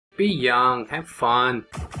be young, have fun.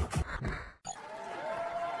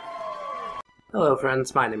 Hello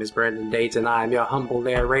friends, my name is Brandon Dayton. I'm your humble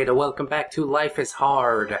narrator. Welcome back to Life is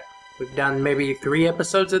Hard. We've done maybe 3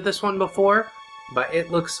 episodes of this one before, but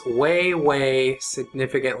it looks way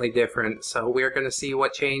significantly different. So we're going to see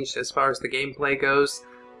what changed as far as the gameplay goes.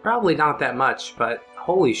 Probably not that much, but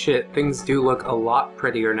holy shit, things do look a lot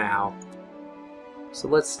prettier now. So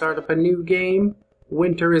let's start up a new game.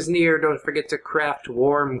 Winter is near, don't forget to craft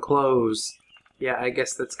warm clothes. Yeah, I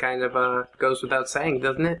guess that's kind of goes without saying,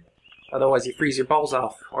 doesn't it? Otherwise you freeze your balls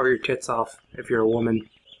off, or your tits off, if you're a woman.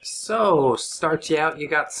 So, starts you out, you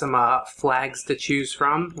got some flags to choose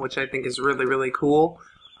from, which I think is really cool.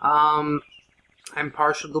 I'm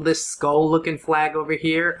partial to this skull-looking flag over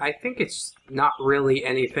here. I think it's not really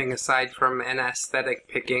anything aside from an aesthetic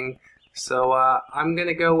picking. So, I'm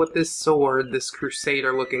gonna go with this sword, this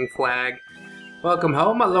crusader-looking flag. Welcome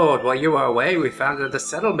home, my lord. While you were away, we founded a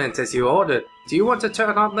settlement as you ordered. Do you want to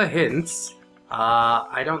turn on the hints?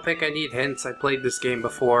 I don't think I need hints. I played this game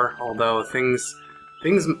before, although things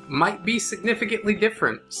might be significantly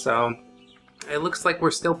different. So, it looks like we're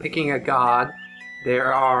still picking a god.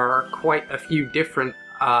 There are quite a few different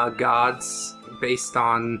gods based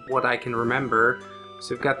on what I can remember.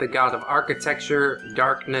 So we've got the god of architecture,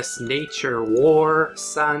 darkness, nature, war,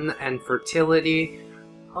 sun, and fertility.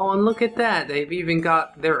 Oh, and look at that! They've even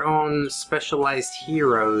got their own specialized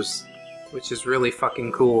heroes, which is really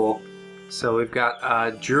fucking cool. So we've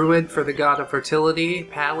got Druid for the god of fertility,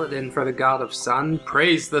 Paladin for the god of sun.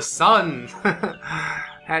 Praise the sun!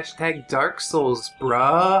 Hashtag Dark Souls,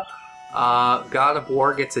 bruh. God of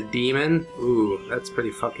War gets a demon. Ooh, that's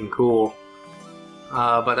pretty fucking cool.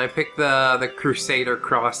 But I picked the Crusader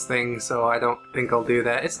cross thing, so I don't think I'll do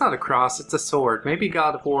that. It's not a cross, it's a sword. Maybe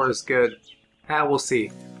God of War is good. We'll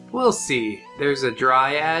see. We'll see. There's a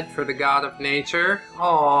Dryad for the god of nature.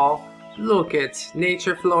 Aww. Look it.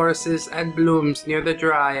 Nature flourishes and blooms near the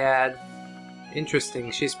Dryad. Interesting.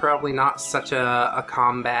 She's probably not such a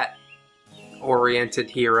combat-oriented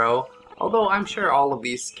hero. Although I'm sure all of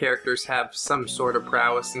these characters have some sort of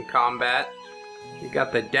prowess in combat. You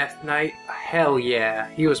got the Death Knight. Hell yeah.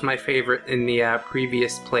 He was my favorite in the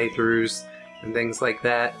previous playthroughs and things like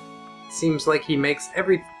that. Seems like he makes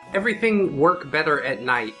everything work better at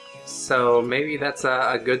night. So maybe that's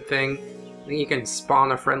a good thing. I think you can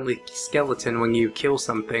spawn a friendly skeleton when you kill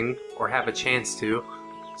something, or have a chance to.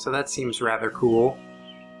 So that seems rather cool.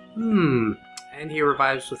 And he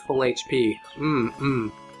revives with full HP.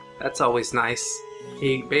 That's always nice.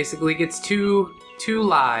 He basically gets two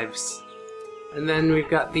lives. And then we've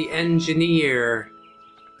got the Engineer.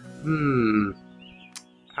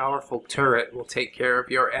 Powerful turret will take care of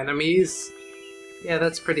your enemies. Yeah,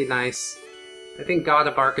 that's pretty nice. I think God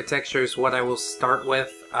of Architecture is what I will start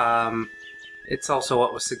with. It's also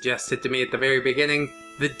what was suggested to me at the very beginning.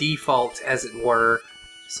 The default, as it were.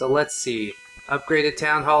 So let's see. Upgraded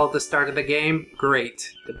Town Hall at the start of the game?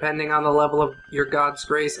 Great. Depending on the level of your God's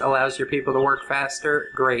Grace, allows your people to work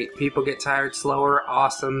faster? Great. People get tired slower?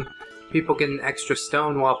 Awesome. People get an extra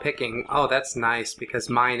stone while picking? Oh, that's nice, because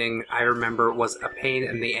mining, I remember, was a pain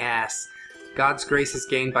in the ass. God's Grace is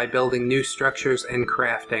gained by building new structures and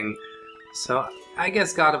crafting. So, I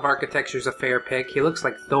guess God of Architecture is a fair pick. He looks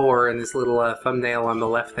like Thor in his little thumbnail on the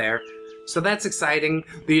left there. So that's exciting.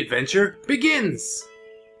 The adventure begins!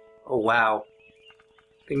 Oh wow.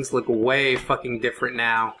 Things look way fucking different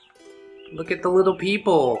now. Look at the little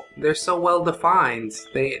people. They're so well defined.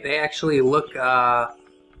 They actually look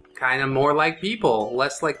kind of more like people.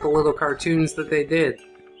 Less like the little cartoons that they did.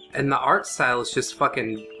 And the art style is just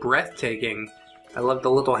fucking breathtaking. I love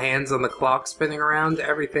the little hands on the clock spinning around.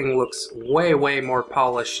 Everything looks way more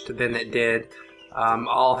polished than it did.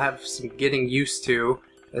 I'll have some getting used to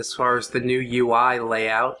as far as the new UI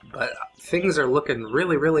layout, but things are looking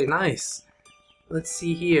really nice. Let's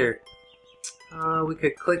see here. We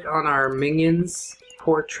could click on our minions'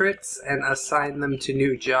 portraits and assign them to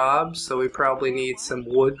new jobs, so we probably need some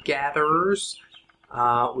wood gatherers.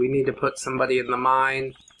 We need to put somebody in the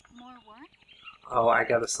mine. Oh, I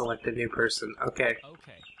gotta select a new person. Okay.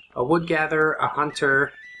 A wood gatherer, a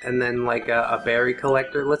hunter, and then like a berry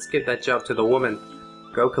collector. Let's give that job to the woman.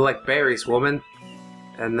 Go collect berries, woman.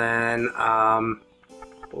 And then,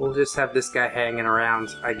 we'll just have this guy hanging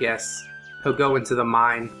around, I guess. He'll go into the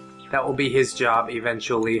mine. That will be his job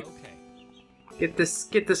eventually. Get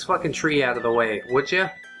this fucking tree out of the way, would ya?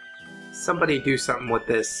 Somebody do something with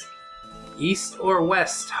this. East or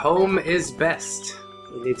west, home is best.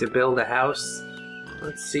 We need to build a house.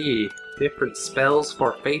 Let's see. Different spells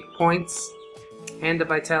for faith points. Hand of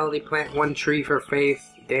Vitality, plant 1 tree for faith.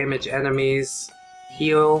 Damage enemies.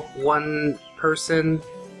 Heal 1 person.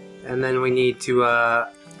 And then we need to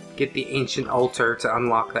get the ancient altar to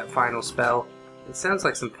unlock that final spell. It sounds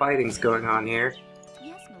like some fighting's going on here.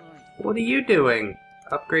 Yes, my lord. What are you doing?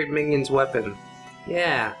 Upgrade minion's weapon.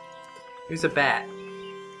 Yeah. Here's a bat.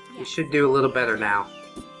 You Yes. should do a little better now.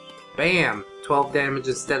 Bam! 12 damage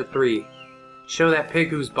instead of 3. Show that pig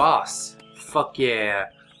who's boss. Fuck yeah.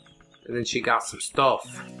 And then she got some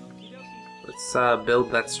stuff. Let's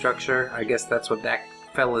build that structure. I guess that's what that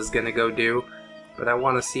fella's gonna go do. But I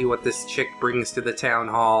want to see what this chick brings to the town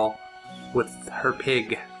hall with her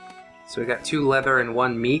pig. So we got 2 leather and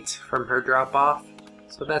 1 meat from her drop-off.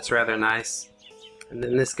 So that's rather nice. And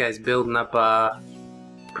then this guy's building up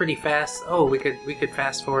pretty fast. Oh, we could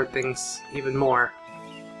fast forward things even more.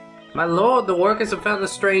 My lord, the workers have found a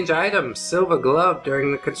strange item, silver glove,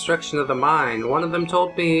 during the construction of the mine. One of them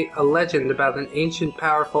told me a legend about an ancient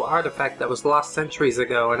powerful artifact that was lost centuries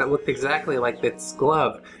ago, and it looked exactly like this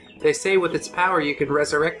glove. They say with its power you can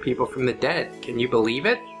resurrect people from the dead. Can you believe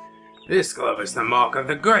it? This glove is the mark of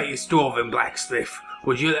the greatest dwarven blacksmith.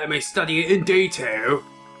 Would you let me study it in detail?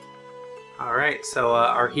 Alright, so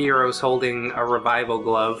our hero's holding a revival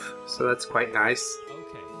glove, so that's quite nice.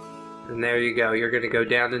 And there you go, you're gonna go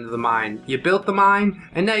down into the mine. You built the mine,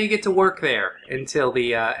 and now you get to work there until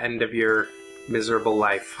the end of your miserable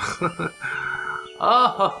life.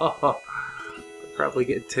 Oh, probably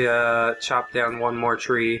get to chop down one more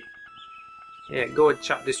tree. Yeah, go and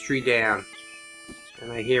chop this tree down.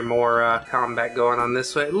 And I hear more combat going on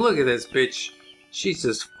this way. Look at this bitch. She's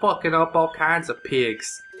just fucking up all kinds of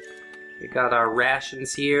pigs. We got our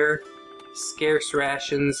rations here. Scarce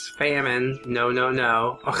rations, famine, no, no,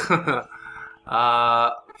 no.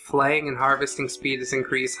 Flaying and harvesting speed is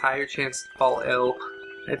increased, higher chance to fall ill.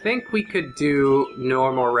 I think we could do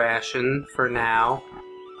normal ration for now.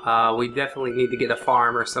 We definitely need to get a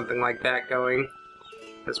farm or something like that going,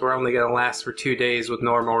 because we're only going to last for 2 days with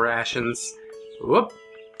normal rations. Whoop!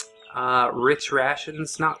 Rich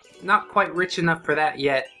rations, not quite rich enough for that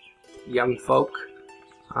yet, young folk.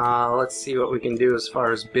 Let's see what we can do as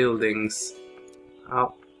far as buildings.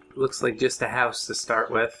 Oh, looks like just a house to start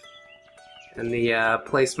with. And the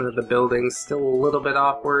placement of the building's still a little bit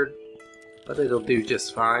awkward, but it'll do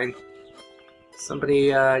just fine. Somebody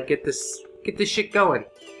get this shit going.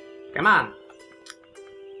 Come on.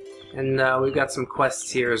 And we've got some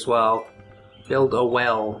quests here as well. Build a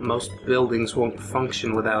well. Most buildings won't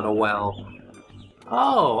function without a well.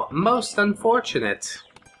 Oh, most unfortunate.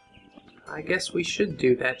 I guess we should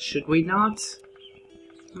do that, should we not?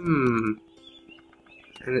 And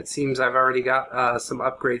it seems I've already got some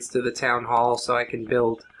upgrades to the town hall, so I can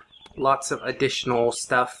build lots of additional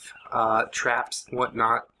stuff, traps and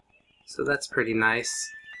whatnot. So that's pretty nice.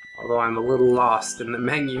 Although I'm a little lost in the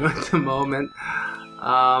menu at the moment.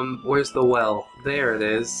 Where's the well? There it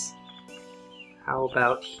is. How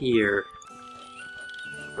about here?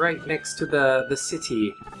 Right next to the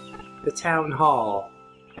city. The town hall.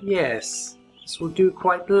 Yes, this will do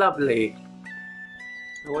quite lovely.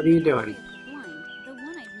 What are you doing? Blind, the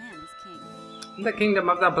one-eyed man is king. In the kingdom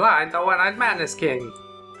of the blind, the one-eyed man is king.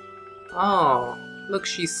 Oh, look,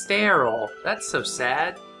 she's sterile. That's so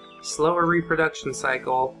sad. Slower reproduction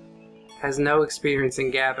cycle. Has no experience in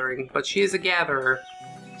gathering, but she is a gatherer.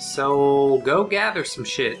 So go gather some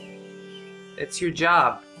shit. It's your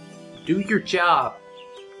job. Do your job.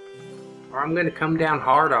 Or I'm gonna come down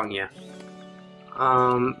hard on you.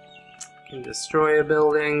 Can destroy a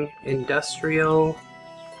building. Industrial.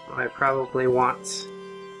 I probably want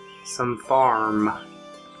some farm.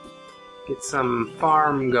 Get some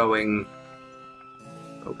farm going.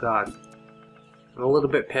 Oh god. I'm a little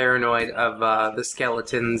bit paranoid of the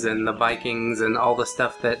skeletons and the Vikings and all the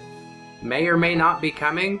stuff that may or may not be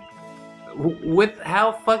coming. With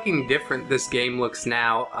how fucking different this game looks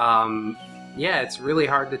now, yeah, it's really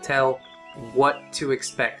hard to tell what to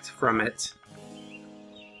expect from it.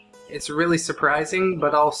 It's really surprising,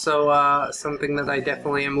 but also something that I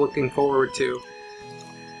definitely am looking forward to.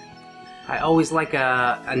 I always like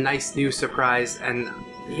a nice new surprise, and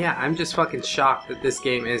yeah, I'm just fucking shocked that this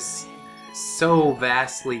game is so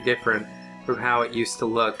vastly different from how it used to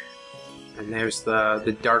look. And there's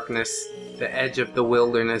the darkness, the edge of the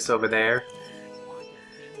wilderness over there.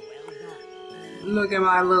 Look at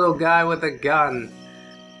my little guy with a gun.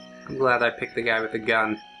 I'm glad I picked the guy with a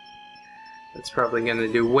gun. That's probably going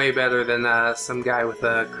to do way better than some guy with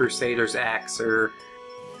a Crusader's axe or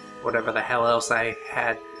whatever the hell else I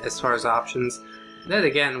had as far as options. Then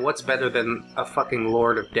again, what's better than a fucking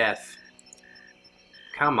Lord of Death?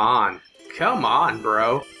 Come on. Come on,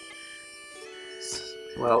 bro.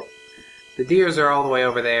 Well, the deers are all the way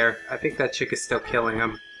over there. I think that chick is still killing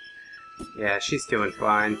them. Yeah, she's doing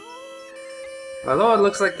fine. My lord,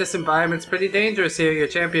 looks like this environment's pretty dangerous here. Your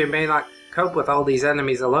champion may not cope with all these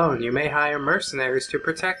enemies alone. You may hire mercenaries to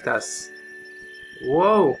protect us.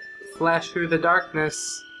 Whoa! Flash through the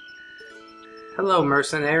darkness. Hello,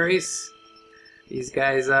 mercenaries. These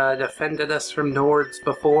guys defended us from Nords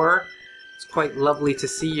before. It's quite lovely to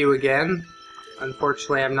see you again.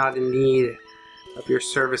 Unfortunately, I'm not in need of your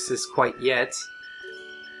services quite yet.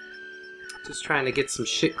 Just trying to get some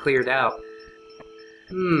shit cleared out.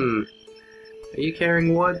 Are you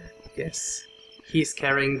carrying wood? Yes. He's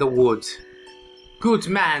carrying the wood. Good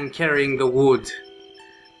man carrying the wood.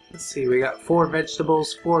 Let's see, we got 4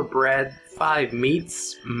 vegetables, 4 bread, 5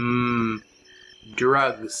 meats.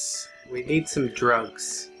 Drugs. We need some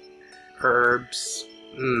drugs. Herbs.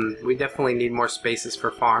 We definitely need more spaces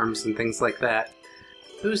for farms and things like that.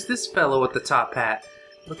 Who's this fellow with the top hat?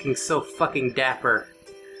 Looking so fucking dapper.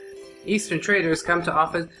 Eastern traders come to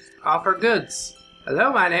offer goods.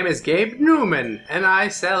 Hello, my name is Gabe Newman, and I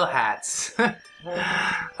sell hats.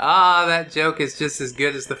 Ah, that joke is just as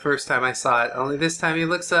good as the first time I saw it, only this time he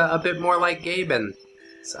looks a bit more like Gaben.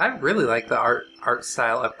 So I really like the art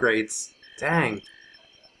style upgrades. Dang.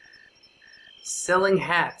 Selling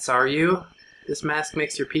hats, are you? This mask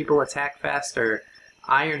makes your people attack faster.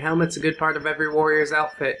 Iron helmet's a good part of every warrior's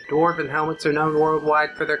outfit. Dwarven helmets are known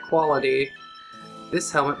worldwide for their quality.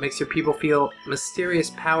 This helmet makes your people feel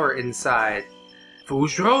mysterious power inside.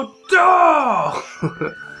 Fujro Do!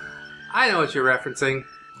 I know what you're referencing.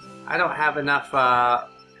 I don't have enough,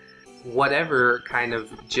 whatever kind of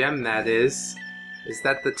gem that is. Is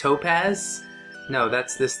that the topaz? No,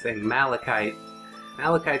 that's this thing, malachite.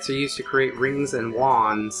 Malachites are used to create rings and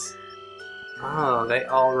wands. Oh, they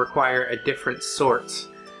all require a different sort.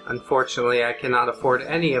 Unfortunately, I cannot afford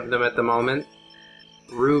any of them at the moment.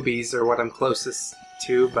 Rubies are what I'm closest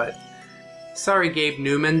to, but... Sorry, Gabe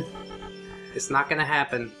Newman. It's not gonna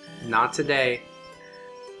happen. Not today.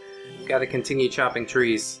 Gotta continue chopping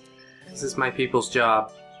trees. This is my people's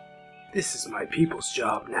job. This is my people's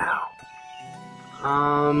job now.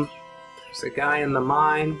 There's a guy in the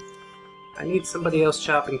mine. I need somebody else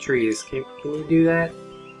chopping trees. Can you do that?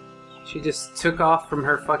 She just took off from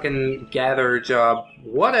her fucking gatherer job.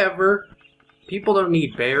 Whatever. People don't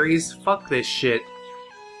need berries. Fuck this shit.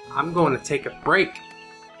 I'm going to take a break.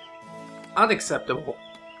 Unacceptable.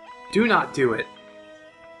 Do not do it.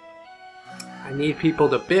 I need people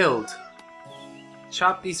to build.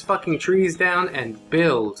 Chop these fucking trees down and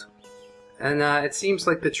build. And it seems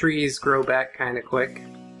like the trees grow back kind of quick.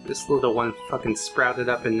 This little one fucking sprouted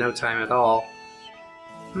up in no time at all.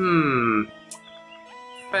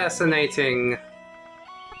 Fascinating.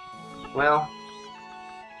 Well,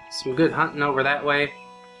 some good hunting over that way.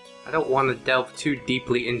 I don't want to delve too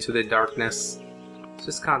deeply into the darkness.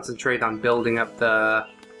 Just concentrate on building up the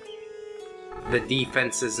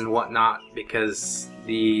defenses and whatnot, because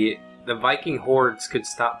the Viking hordes could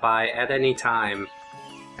stop by at any time,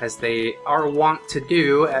 as they are wont to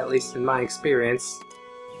do, at least in my experience.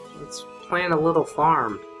 Let's plant a little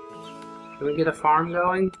farm. Can we get a farm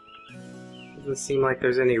going? Doesn't seem like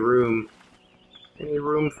there's any room. Any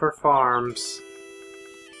room for farms.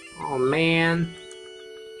 Oh man.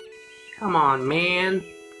 Come on, man.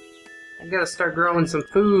 I gotta start growing some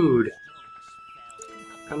food.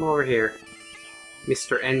 Come over here,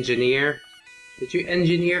 Mr. Engineer. Did you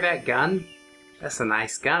engineer that gun? That's a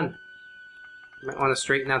nice gun. Might want to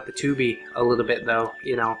straighten out the tubey a little bit though,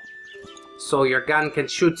 you know, so your gun can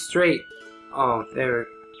shoot straight. Oh, there.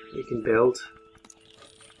 You can build.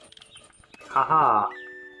 Haha.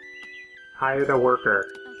 Hire the worker.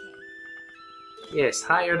 Okay. Yes,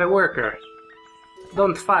 hire the worker.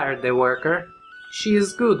 Don't fire the worker. She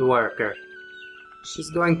is good worker. She's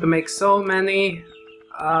going to make so many,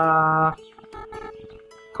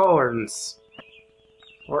 corns.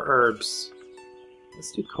 Or herbs.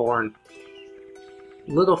 Let's do corn.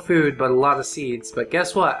 Little food, but a lot of seeds. But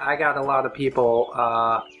guess what? I got a lot of people,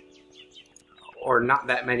 or not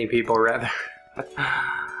that many people, rather.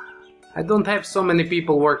 I don't have so many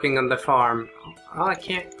people working on the farm. Oh, I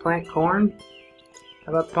can't plant corn?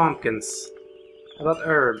 How about pumpkins? How about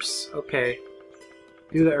herbs? Okay.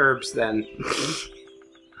 Do the herbs then.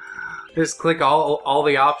 Just click all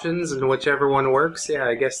the options and whichever one works. Yeah,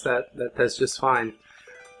 I guess that's just fine.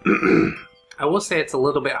 I will say it's a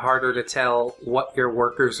little bit harder to tell what your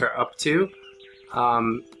workers are up to,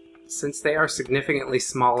 since they are significantly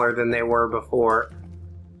smaller than they were before.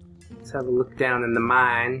 Let's have a look down in the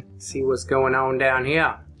mine, see what's going on down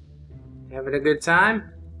here. Having a good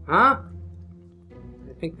time? Huh?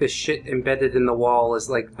 I think the shit embedded in the wall is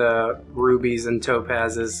like the rubies and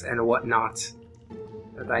topazes and whatnot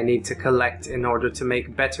that I need to collect in order to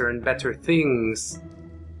make better and better things.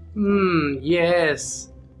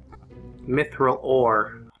 Yes. Mithril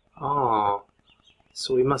ore. Oh.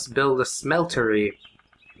 So we must build a smeltery.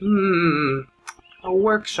 A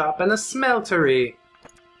workshop and a smeltery.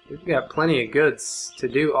 We've got plenty of goods to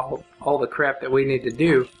do all the crap that we need to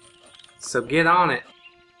do. So get on it.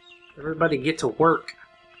 Everybody get to work.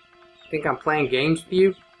 Think I'm playing games with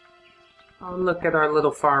you? Oh, look at our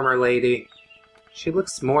little farmer lady. She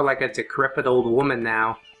looks more like a decrepit old woman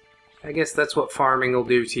now. I guess that's what farming will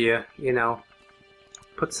do to you, you know.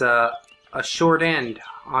 Puts a short end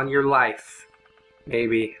on your life.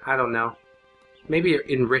 Maybe. I don't know. Maybe it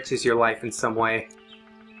enriches your life in some way.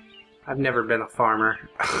 I've never been a farmer.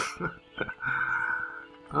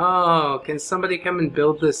 Oh, can somebody come and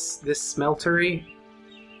build this smeltery?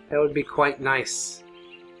 That would be quite nice.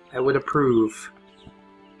 I would approve.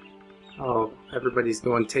 Oh, everybody's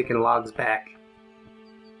going taking logs back.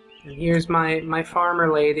 And here's my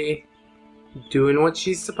farmer lady. Doing what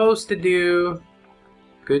she's supposed to do.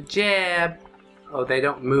 Good job. Oh, they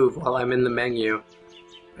don't move while I'm in the menu.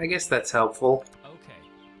 I guess that's helpful. Okay.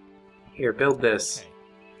 Here, build this.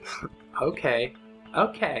 Okay.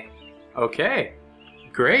 Okay. Okay.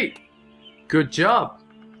 Great. Good job.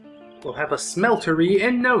 We'll have a smeltery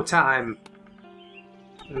in no time.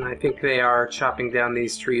 And I think they are chopping down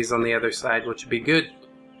these trees on the other side, which would be good,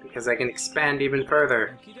 because I can expand even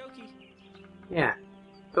further. Okie dokie. Yeah.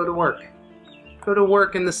 Go to work. Go to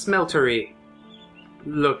work in the smeltery.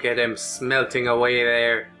 Look at him smelting away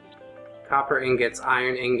there. Copper ingots,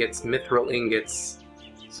 iron ingots, mithril ingots.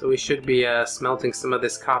 So we should be smelting some of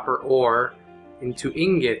this copper ore into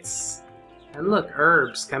ingots. And look,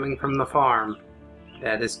 herbs coming from the farm.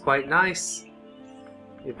 That is quite nice.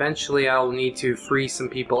 Eventually I'll need to free some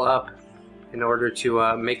people up in order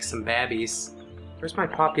to make some babbies. Where's my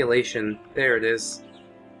population? There it is.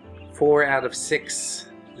 4 out of 6.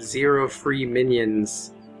 0 free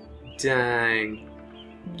minions. Dang.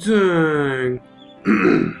 Dang.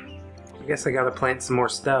 I guess I gotta plant some more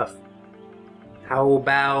stuff. How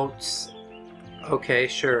about... Okay,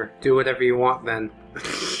 sure. Do whatever you want then.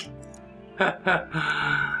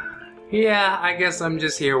 Yeah, I guess I'm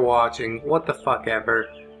just here watching. What the fuck ever.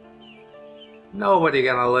 Nobody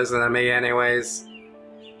gonna listen to me anyways.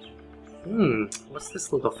 What's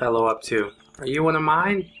this little fellow up to? Are you one of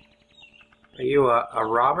mine? Are you a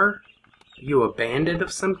robber? Are you a bandit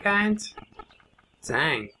of some kind?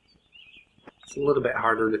 Dang. It's a little bit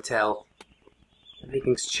harder to tell.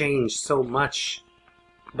 Everything's changed so much.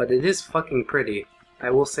 But it is fucking pretty. I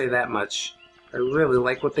will say that much. I really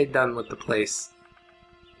like what they've done with the place.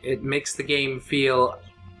 It makes the game feel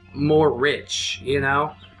more rich, you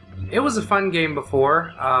know? It was a fun game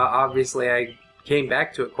before. Obviously, I came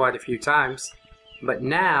back to it quite a few times. But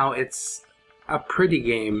now, it's a pretty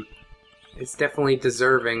game. It's definitely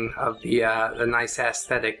deserving of the nice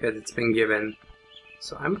aesthetic that it's been given.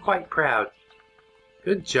 So I'm quite proud.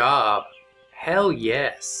 Good job. Hell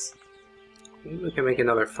yes. Maybe we can make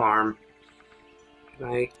another farm.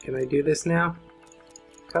 Can I do this now?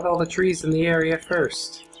 Cut all the trees in the area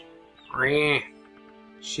first.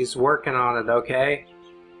 She's working on it, okay?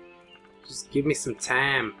 Just give me some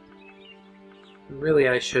time. Really,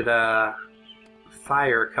 I should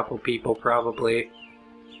fire a couple people probably,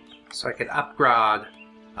 so I could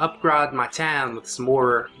upgrade my town with some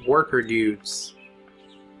more worker dudes.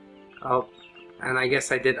 Oh, and I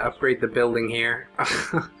guess I did upgrade the building here.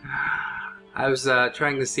 I was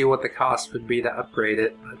trying to see what the cost would be to upgrade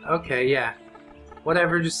it. But okay, yeah.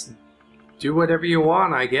 Whatever, just do whatever you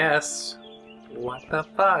want, I guess. What the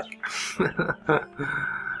fuck?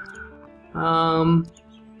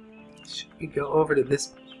 Should we go over to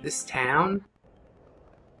this town?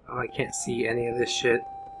 Oh, I can't see any of this shit.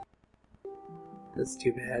 That's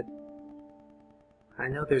too bad. I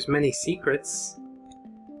know there's many secrets.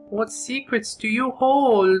 What secrets do you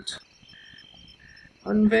hold?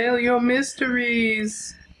 Unveil your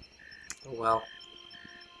mysteries. Oh well.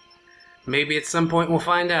 Maybe at some point we'll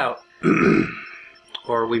find out.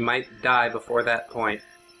 Or we might die before that point.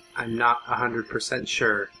 I'm not 100%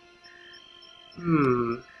 sure.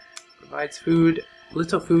 Provides food,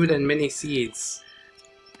 little food and many seeds.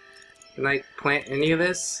 Can I plant any of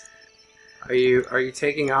this? Are you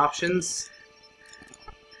taking options?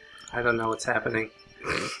 I don't know what's happening.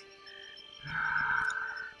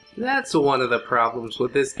 That's one of the problems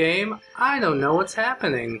with this game. I don't know what's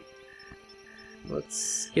happening.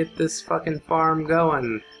 Let's get this fucking farm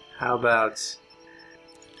going. How about...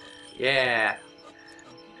 Yeah.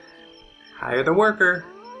 Hire the worker.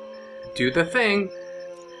 Do the thing.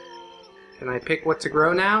 Can I pick what to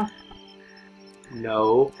grow now?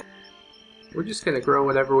 No. We're just gonna grow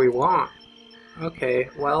whatever we want. Okay,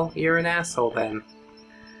 well, you're an asshole then.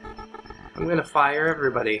 I'm gonna fire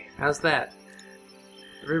everybody. How's that?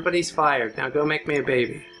 Everybody's fired. Now go make me a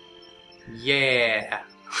baby. Yeah!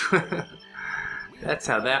 That's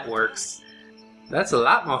how that works. That's a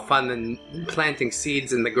lot more fun than planting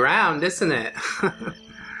seeds in the ground, isn't it?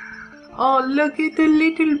 Oh, look at the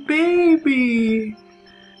little baby!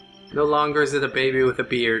 No longer is it a baby with a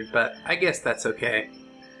beard, but I guess that's okay.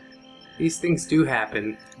 These things do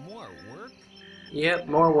happen. More work? Yep,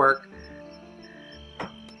 more work.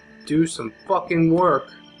 Do some fucking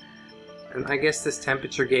work. And I guess this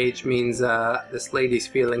temperature gauge means this lady's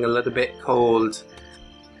feeling a little bit cold.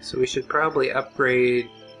 So we should probably upgrade,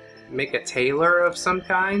 make a tailor of some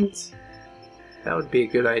kind. That would be a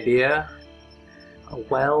good idea.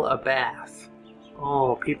 A bath.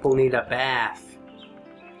 Oh, people need a bath.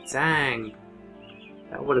 Dang.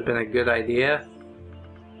 That would have been a good idea.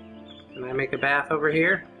 Can I make a bath over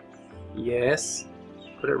here? Yes.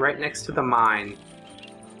 Put it right next to the mine.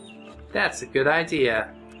 That's a good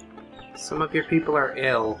idea. Some of your people are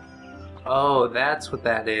ill. Oh, that's what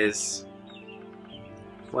that is.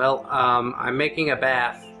 Well, I'm making a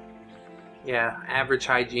bath. Yeah, average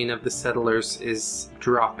hygiene of the settlers is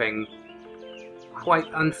dropping. Quite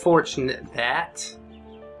unfortunate, that.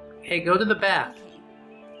 Hey, go to the bath.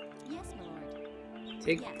 Yes, my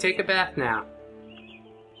lord. Take a bath now.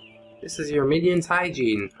 This is your minion's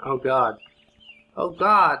hygiene. Oh god. Oh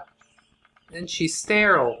god! And she's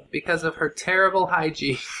sterile because of her terrible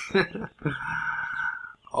hygiene.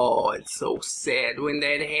 Oh, it's so sad when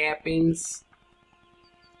that happens.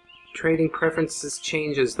 Trading preferences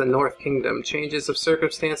changes the North Kingdom. Changes of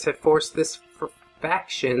circumstance have forced this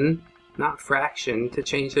faction, not fraction, to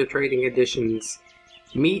change their trading conditions.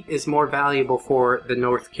 Meat is more valuable for the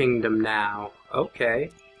North Kingdom now. Okay.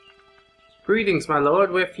 Greetings, my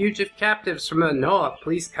lord. We're fugitive captives from the north.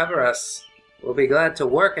 Please cover us. We'll be glad to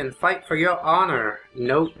work and fight for your honor.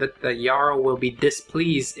 Note that the Jarl will be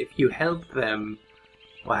displeased if you help them.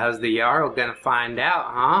 Well, how's the Jarl gonna find out,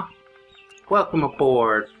 huh? Welcome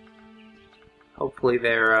aboard. Hopefully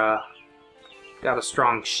they're, got a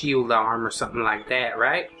strong shield arm or something like that,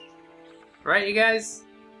 right? Right, you guys?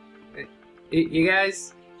 You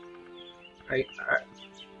guys?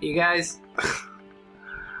 You guys?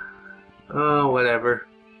 Oh, whatever.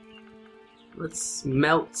 Let's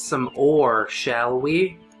melt some ore, shall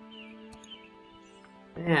we?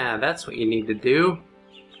 Yeah, that's what you need to do.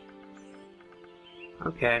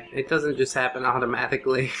 Okay, it doesn't just happen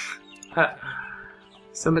automatically.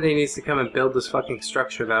 Somebody needs to come and build this fucking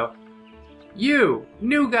structure, though. You!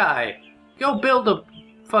 New guy! Go build a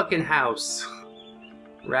fucking house!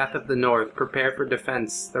 Wrath of the North, prepare for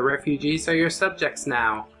defense. The refugees are your subjects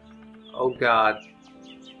now. Oh god.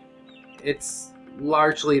 It's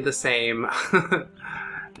largely the same.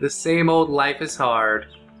 The same old life is hard.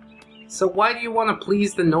 So why do you want to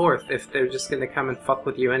please the North if they're just gonna come and fuck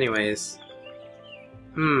with you anyways?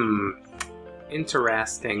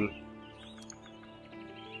 Interesting.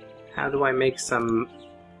 How do I make some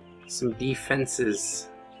defenses?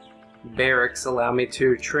 Barracks allow me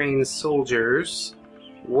to train soldiers.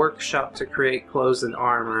 Workshop to create clothes and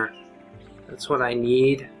armor. That's what I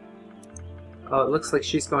need. Oh, it looks like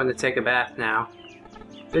she's going to take a bath now.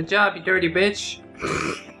 Good job, you dirty bitch!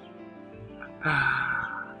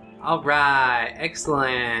 Alright,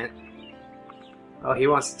 excellent! Oh, he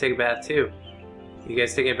wants to take a bath too. You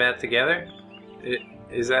guys taking a bath together?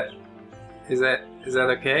 Is that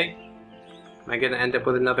okay? Am I gonna end up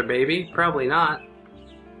with another baby? Probably not.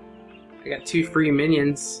 I got 2 free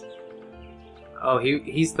minions. Oh,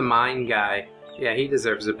 he's the mine guy. Yeah, he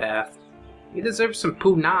deserves a bath. He deserves some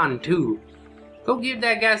punan too. Go give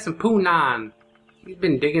that guy some punan. He's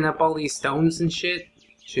been digging up all these stones and shit.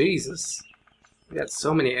 Jesus. We got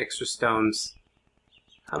so many extra stones.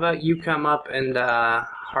 How about you come up and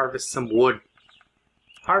harvest some wood?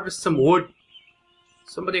 Harvest some wood.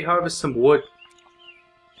 Somebody harvest some wood.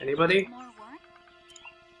 Anybody? More work?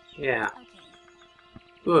 Yeah. Okay.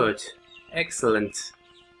 Good. Excellent.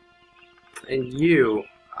 And you,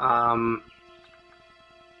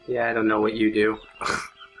 yeah, I don't know what you do.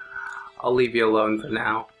 I'll leave you alone for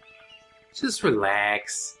now. Just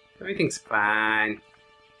relax. Everything's fine.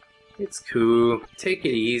 It's cool. Take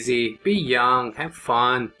it easy. Be young. Have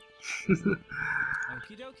fun.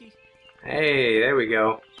 Okie dokie. Hey, there we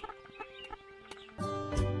go.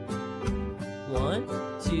 1,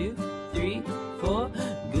 2, 3, 4.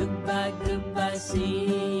 Goodbye, goodbye,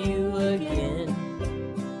 see you again.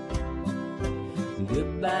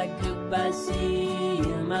 Goodbye, goodbye, see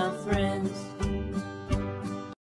you, my friends.